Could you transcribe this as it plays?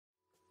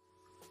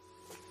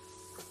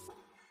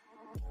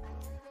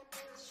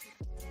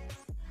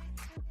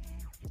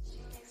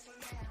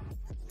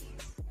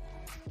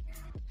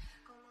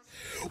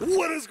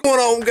What is going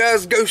on,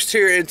 guys? Ghost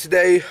here, and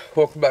today,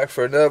 welcome back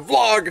for another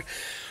vlog.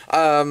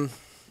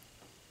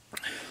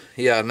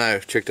 Yeah, no,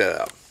 check that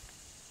out.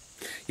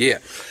 Yeah.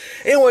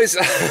 Anyways,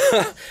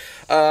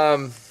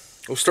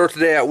 we'll start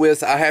today out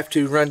with, I have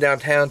to run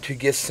downtown to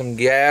get some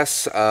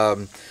gas.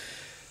 We're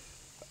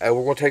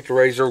going to take the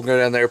Razor, we're going to go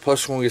down there,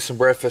 plus we're going to get some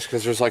breakfast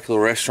because there's like a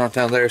little restaurant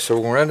down there. So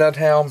we're going to run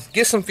downtown,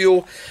 get some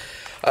fuel.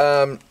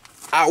 I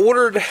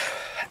ordered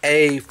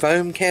a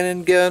foam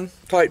cannon gun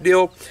type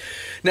deal.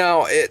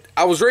 Now,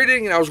 I was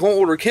reading and I was going to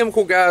order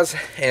chemical, guys,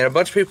 and a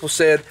bunch of people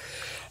said,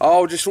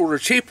 oh, just order a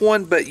cheap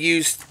one, but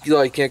use,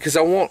 like,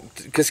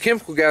 because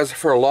chemical guys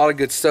have heard a lot of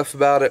good stuff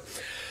about it.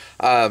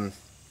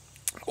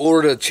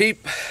 Ordered a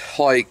cheap,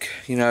 like,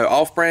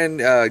 off-brand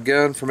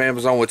gun from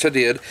Amazon, which I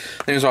did.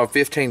 I think it was on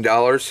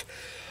 $15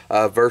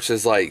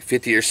 versus like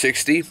 50 or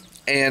 60,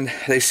 and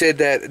they said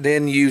that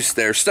then use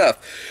their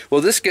stuff.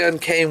 Well, this gun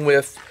came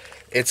with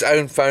its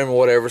own foam or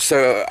whatever,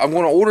 so I'm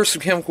going to order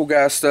some chemical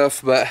guy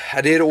stuff, but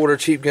I did order a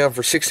cheap gun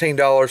for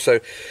 $16,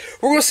 so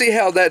we're going to see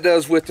how that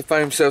does with the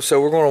foam stuff.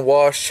 So we're going to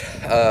wash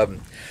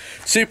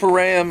Super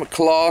Ram,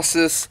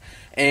 Colossus,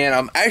 and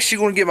I'm actually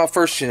going to get my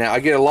first gen out. I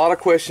get a lot of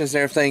questions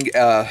and everything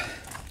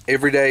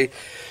every day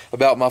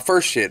about my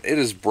first gen. It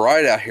is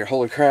bright out here,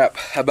 holy crap.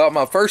 About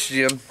my first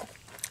gen,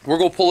 we're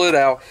going to pull it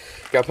out,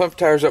 got to pump the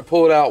tires up,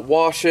 pull it out,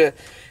 wash it,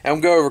 and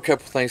I'm going to go over a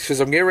couple things, because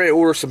I'm getting ready to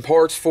order some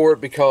parts for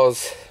it,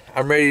 because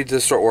I'm ready to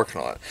start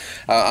working on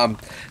it.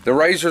 The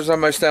Razor's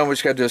almost done. We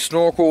just got to do a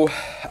snorkel,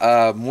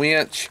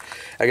 winch.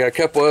 I got a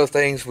couple other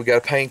things. We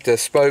got to paint the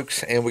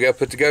spokes, and we got to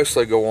put the Ghost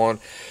logo on.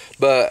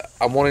 But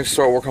I'm wanting to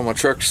start working on my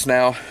trucks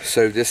now.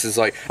 So this is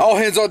like all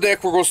hands on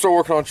deck. We're going to start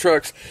working on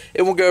trucks,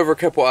 and we'll go over a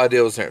couple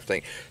ideas and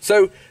everything.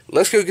 So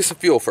let's go get some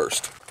fuel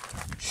first.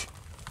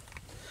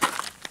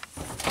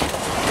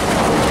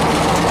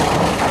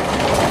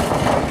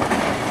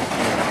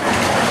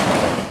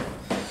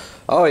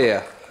 Oh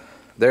yeah.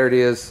 There it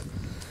is.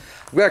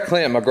 I've got to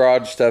clean up my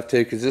garage stuff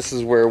too, because this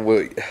is where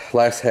we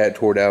last had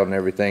tore down and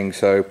everything.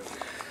 So I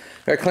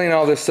got to clean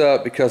all this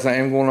up, because I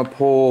am going to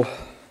pull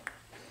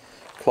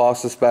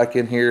Colossus back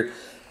in here.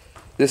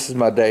 This is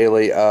my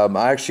daily. I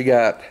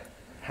got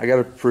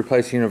to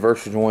replace the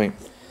universal joint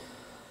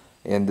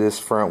in this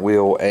front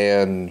wheel,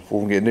 and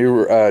we'll get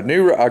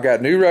I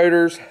got new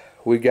rotors.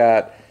 We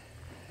got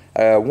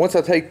once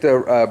I take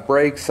the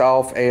brakes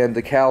off and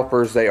the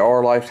calipers, they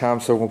are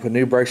lifetime, so we're going to put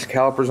new brakes and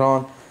calipers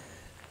on.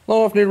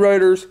 Along with new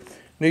rotors,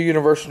 new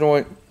universal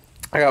joint.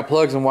 I got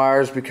plugs and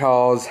wires,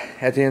 because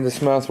at the end of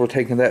this month we're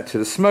taking that to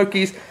the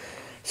Smokies,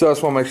 so I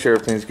just want to make sure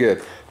everything's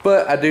good.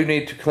 But I do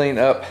need to clean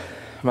up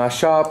my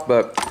shop,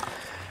 but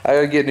I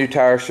gotta get new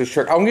tires for this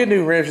truck. I'm gonna get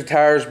new rims and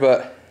tires,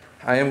 but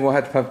I am gonna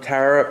have to pump the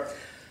tire up.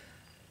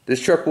 This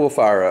truck will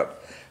fire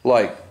up.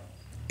 Like,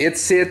 it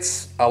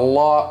sits a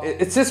lot.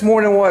 It sits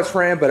more than what it's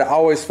ran, but it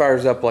always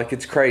fires up like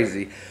it's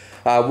crazy.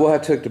 We'll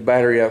have to hook the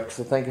battery up, because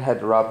I think I had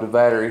to rob the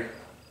battery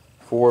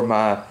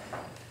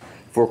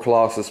for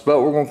Colossus.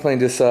 But we're going to clean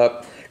this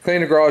up,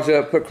 clean the garage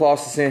up, put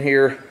Colossus in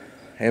here,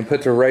 and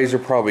put the Razor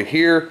probably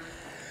here.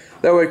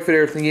 That way I can fit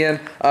everything in.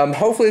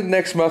 Hopefully the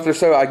next month or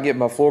so I can get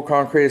my floor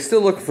concreted.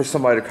 Still looking for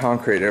somebody to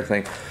concrete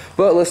everything.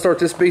 But let's start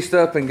this beast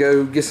up and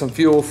go get some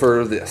fuel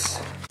for this.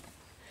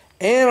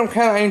 And I'm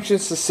kind of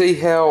anxious to see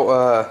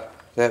how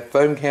that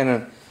foam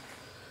cannon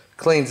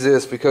cleans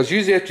this, because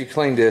usually after you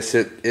clean this,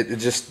 it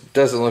just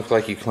doesn't look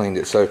like you cleaned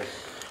it. So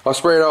I'll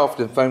spray it off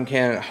the foam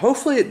cannon.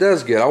 Hopefully it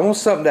does good. I want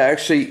something that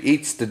actually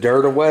eats the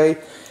dirt away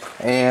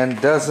and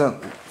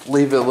doesn't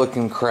leave it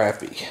looking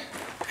crappy,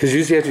 because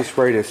usually after you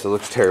spray this, it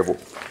looks terrible.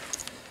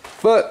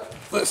 But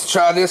let's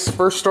try this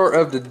first start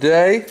of the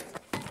day.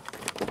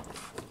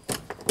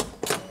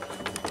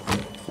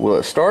 Will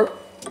it start?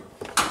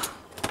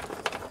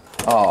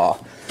 Aw,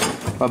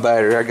 my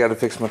battery. I gotta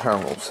fix my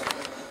terminals.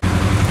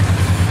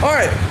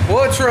 Alright,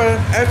 well, it's running.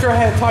 After I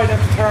had tightened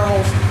up the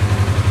terminals,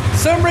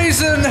 some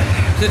reason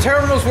the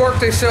terminals work,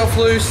 they self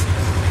loose.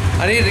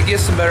 I needed to get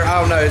some better, I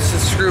don't know, it's a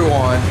screw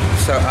on,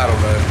 so I don't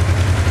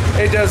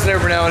know. It does it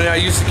every now and then. I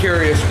used to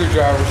carry a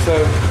screwdriver,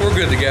 so we're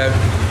good to go.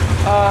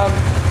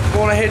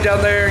 Going to head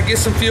down there and get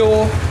some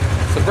fuel,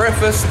 some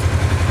breakfast,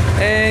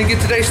 and get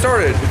today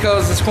started,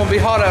 because it's going to be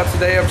hot out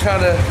today. I'm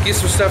trying to get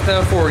some stuff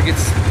done before it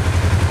gets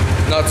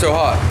not so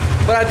hot.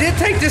 But I did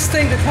take this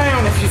thing to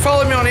town. If you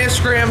follow me on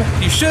Instagram,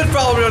 you should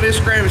follow me on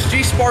Instagram. It's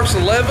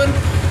GSparks11.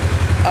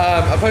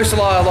 I post a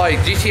lot of like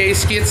GTA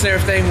skits and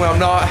everything when I'm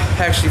not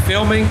actually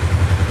filming.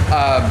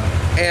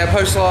 And I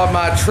post a lot of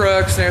my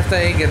trucks and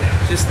everything, and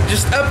just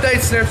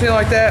updates and everything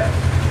like that.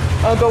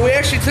 But we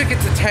actually took it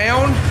to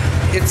town.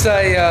 It's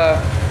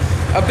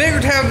a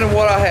bigger town than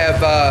what I have,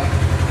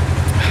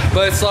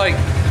 but it's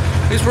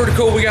pretty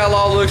cool. We got a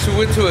lot of looks. We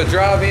went to a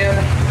drive-in,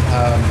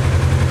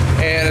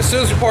 and as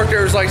soon as we parked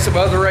there was like some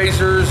other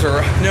Razors,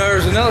 or no, there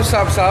was another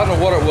stop sign, I don't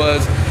know what it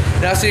was,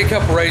 and I see a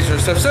couple Razors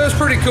and stuff, so it's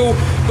pretty cool.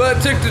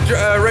 But took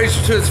the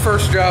Razor to its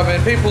first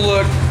drive-in. People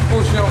looked. Of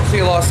course, you don't see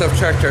a lot of stuff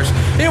track tires.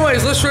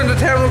 Anyways, let's run to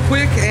town real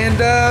quick and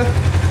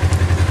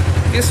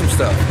get some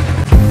stuff.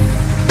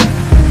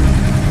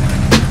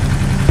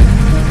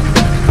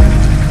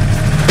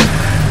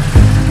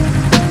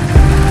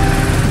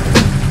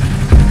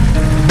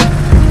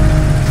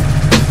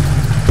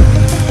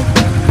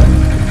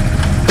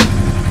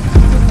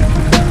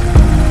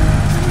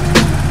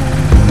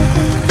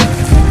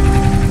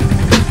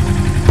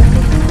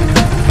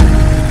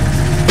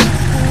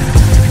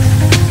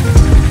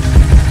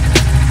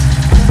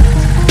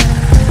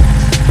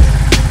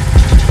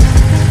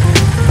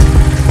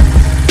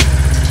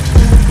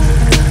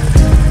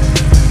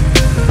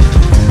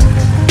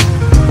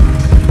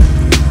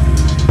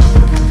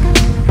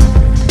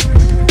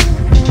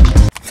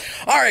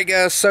 Alright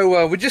guys,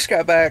 so we just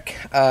got back.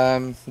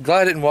 Glad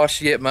I didn't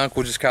wash it yet. My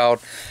uncle just called.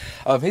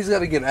 He's got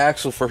to get an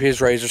axle for his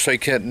razor so he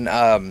couldn't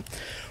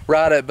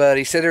ride it, but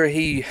he said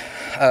he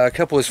a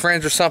couple of his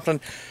friends or something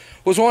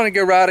was wanting to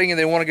go riding, and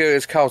they want to go,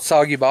 it's called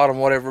Soggy Bottom,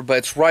 whatever, but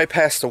it's right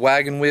past the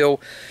wagon wheel.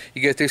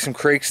 You go through some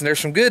creeks, and there's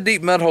some good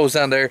deep mud holes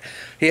down there.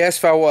 He asked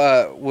if I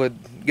would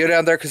go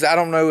down there, because I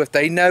don't know if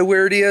they know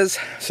where it is,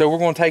 so we're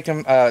going to take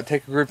them,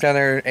 take a group down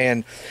there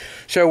and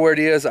show where it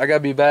is. I got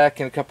to be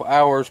back in a couple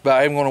hours, but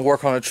I am going to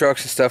work on the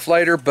trucks and stuff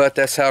later, but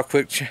that's how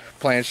quick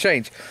plans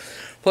change.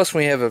 Plus,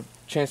 when you have a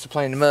chance to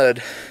play in the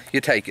mud, you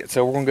take it.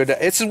 So we're gonna go down.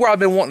 This is where I've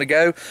been wanting to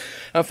go.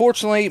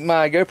 Unfortunately,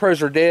 my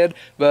GoPros are dead,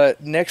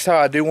 but next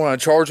time I do want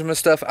to charge them and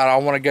stuff, I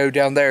want to go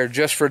down there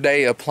just for a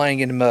day of playing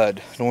in the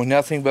mud, doing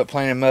nothing but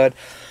playing in mud.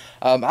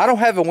 I don't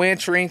have a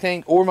winch or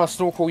anything, or my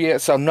snorkel yet,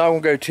 so I'm not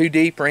gonna go too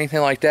deep or anything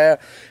like that,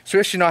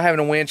 especially not having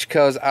a winch,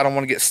 because I don't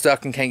want to get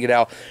stuck and can't get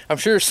out. I'm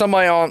sure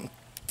somebody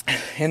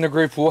in the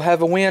group will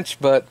have a winch,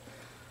 but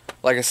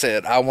like I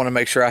said, I want to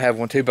make sure I have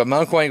one too. But my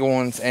uncle ain't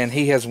going, and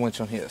he has a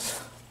winch on his.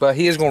 But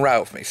he is going to ride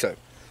with me, so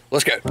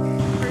let's go.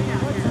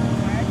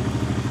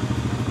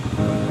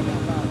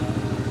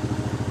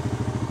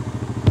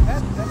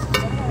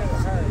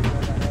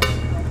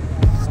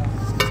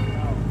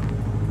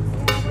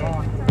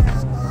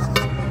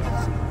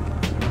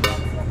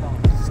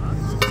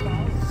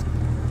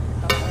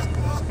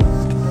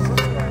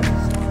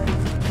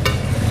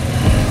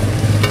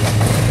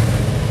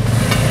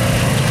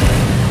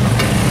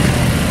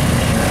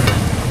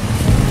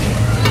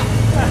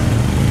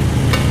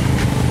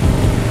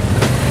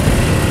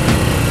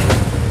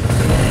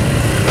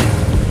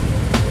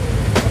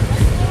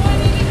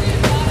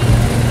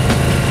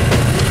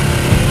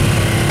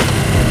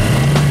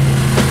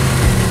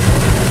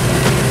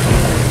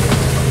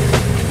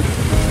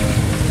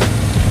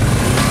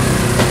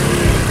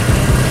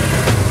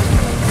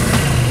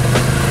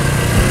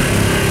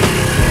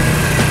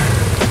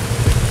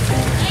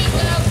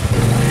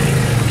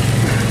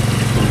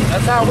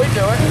 That's how we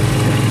do it.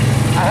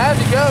 I had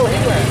to go, he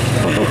went.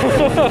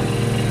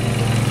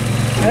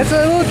 That's a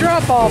little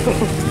drop off. I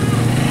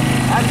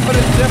had to put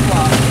it in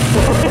Ziploc.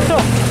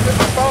 Took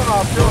my phone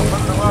off too and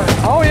put it away.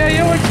 Oh yeah, you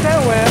know what that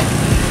went.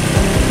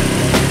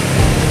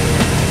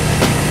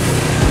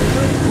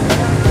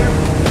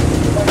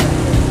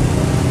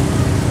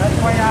 That's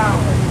way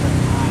out.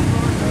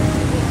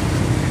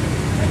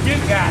 I do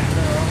got it,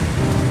 girl.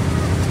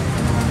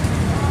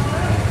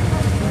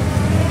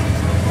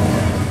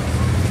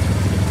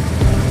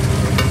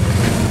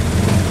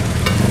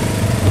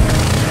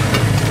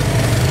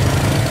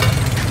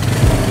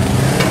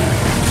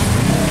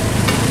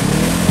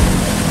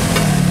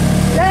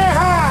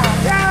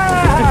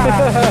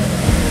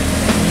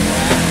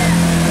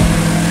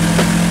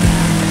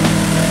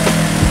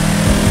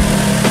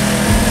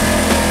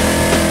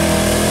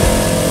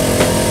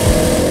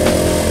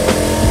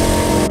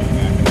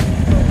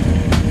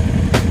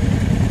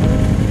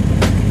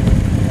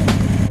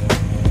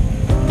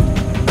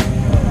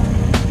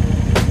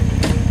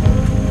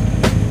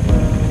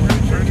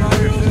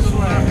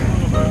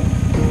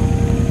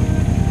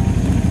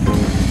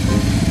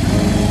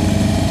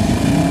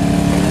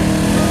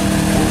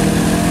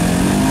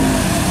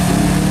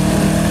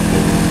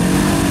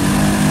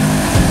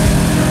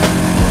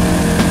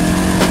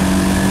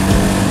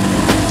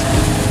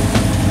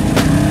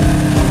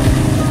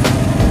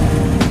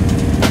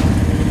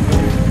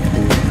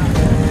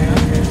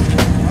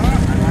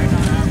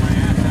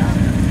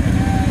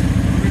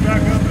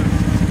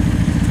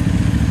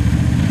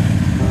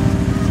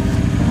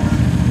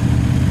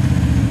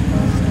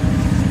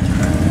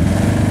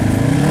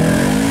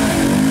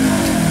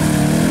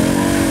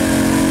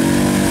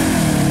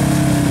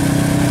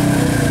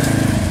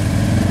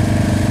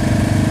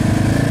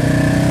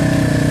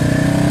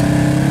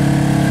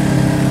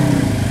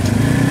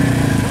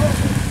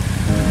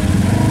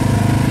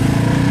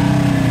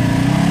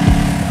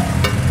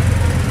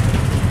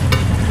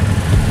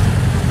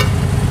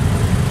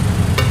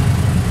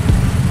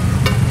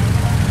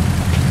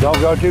 Don't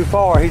go too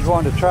far, he's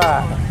one to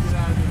try.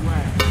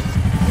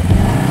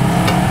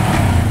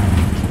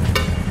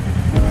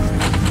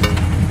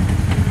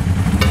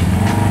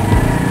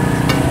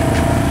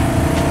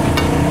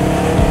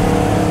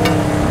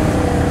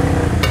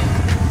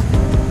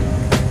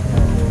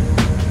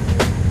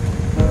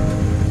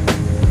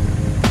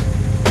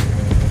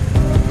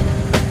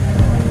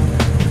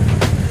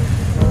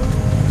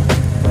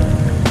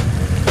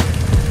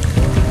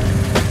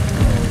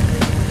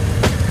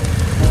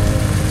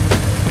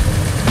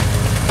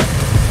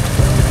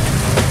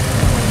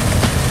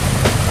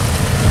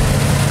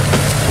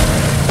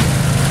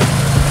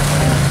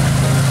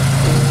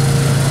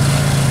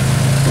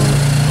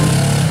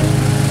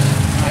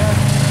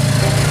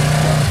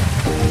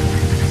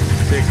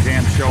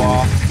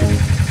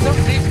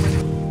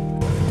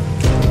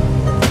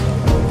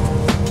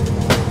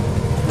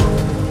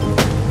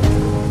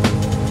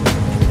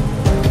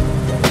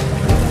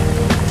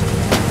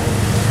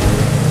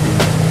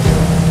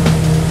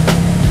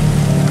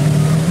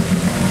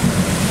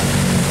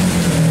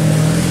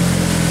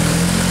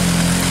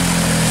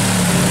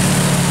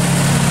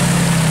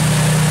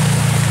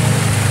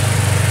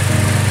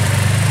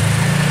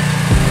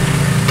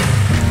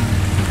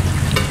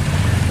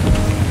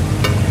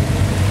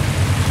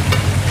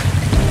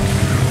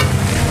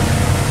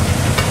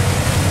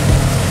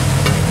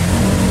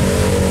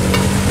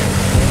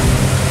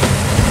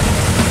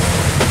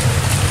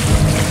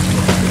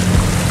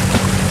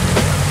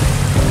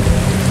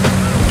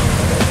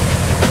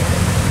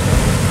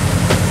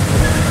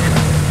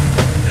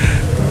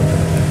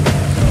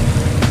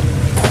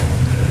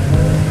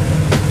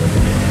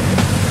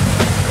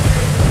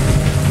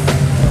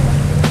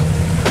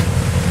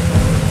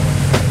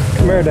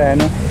 there,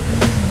 Daniel.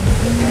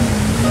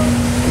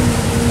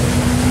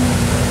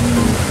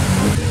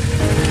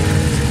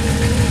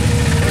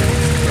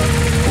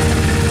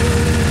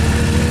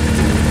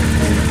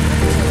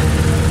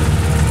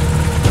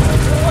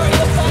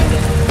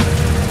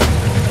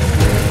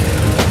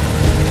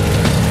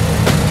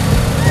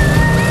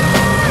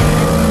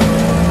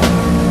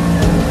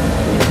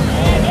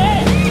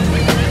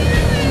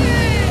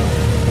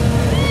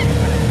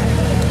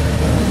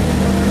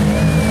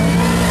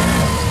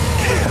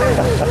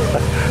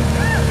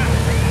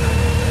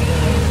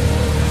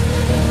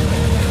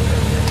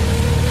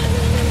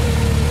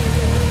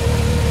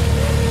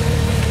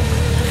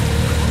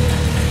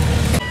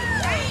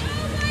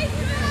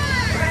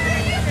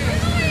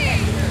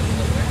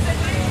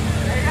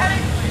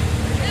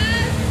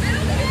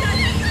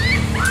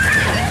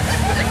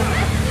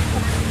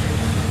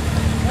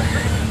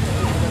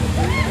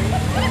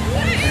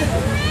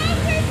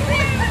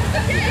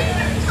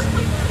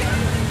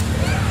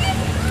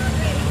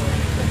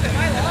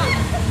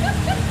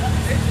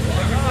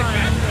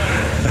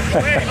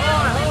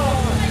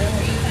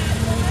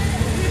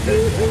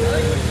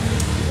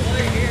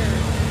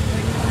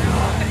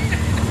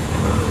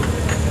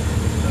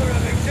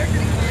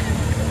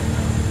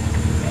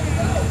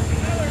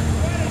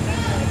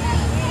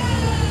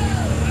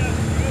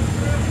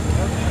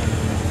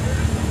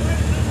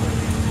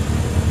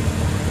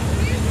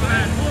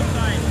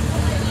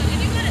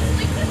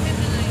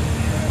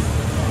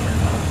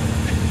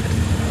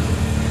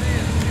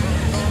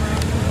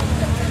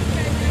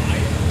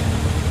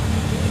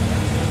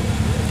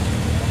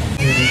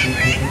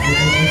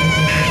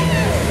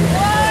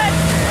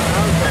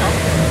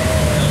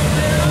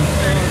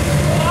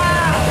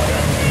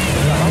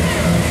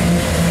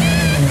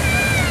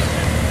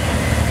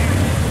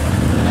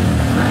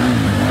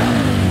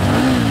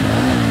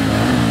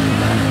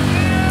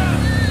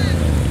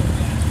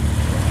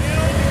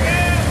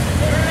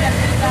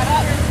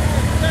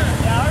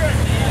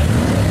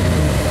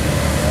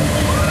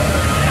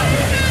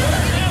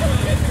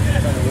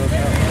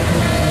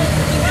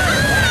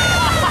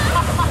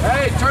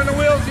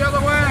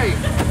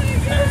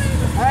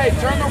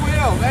 Turn the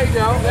wheel. There you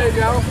go. There you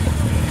go.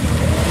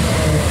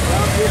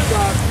 Good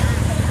shot.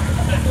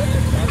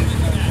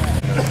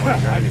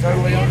 I'm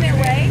totally on their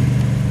way.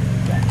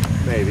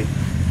 Maybe.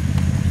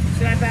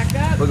 Should I back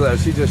up? Look at that.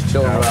 She's just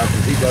chilling around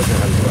because he doesn't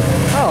have a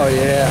Oh,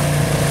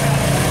 yeah.